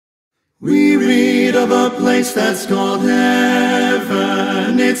We read of a place that's called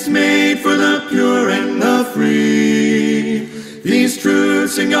heaven. It's made for the pure and the free. These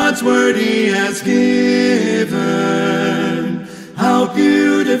truths in God's word He has given. How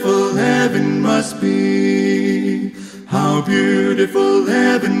beautiful heaven must be. How beautiful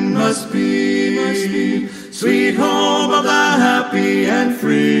heaven must be. Sweet home of the happy and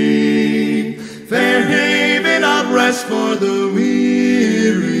free. Fair haven of rest for the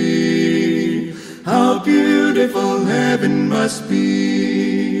weary. How beautiful heaven must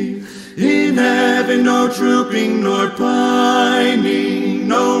be. In heaven no drooping nor pining,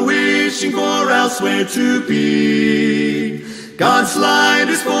 no wishing for elsewhere to be. God's light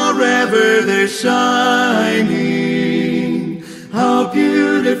is forever there shining. How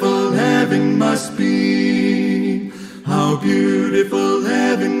beautiful heaven must be. How beautiful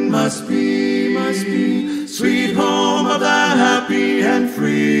heaven must be. Sweet home of the happy and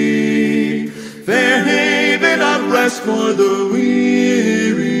free. Fair haven of rest for the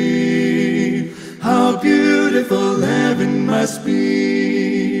weary. How beautiful heaven must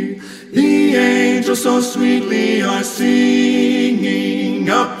be. The angels so sweetly are singing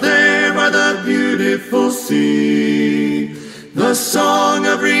up there by the beautiful sea. The song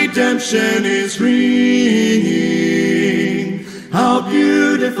of redemption is ringing. How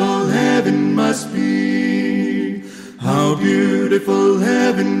beautiful heaven must be. How beautiful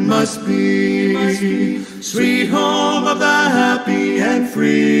heaven must be. Sweet home of the happy and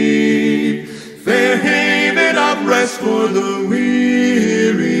free. Fair haven of rest for the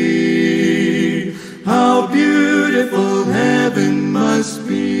weary.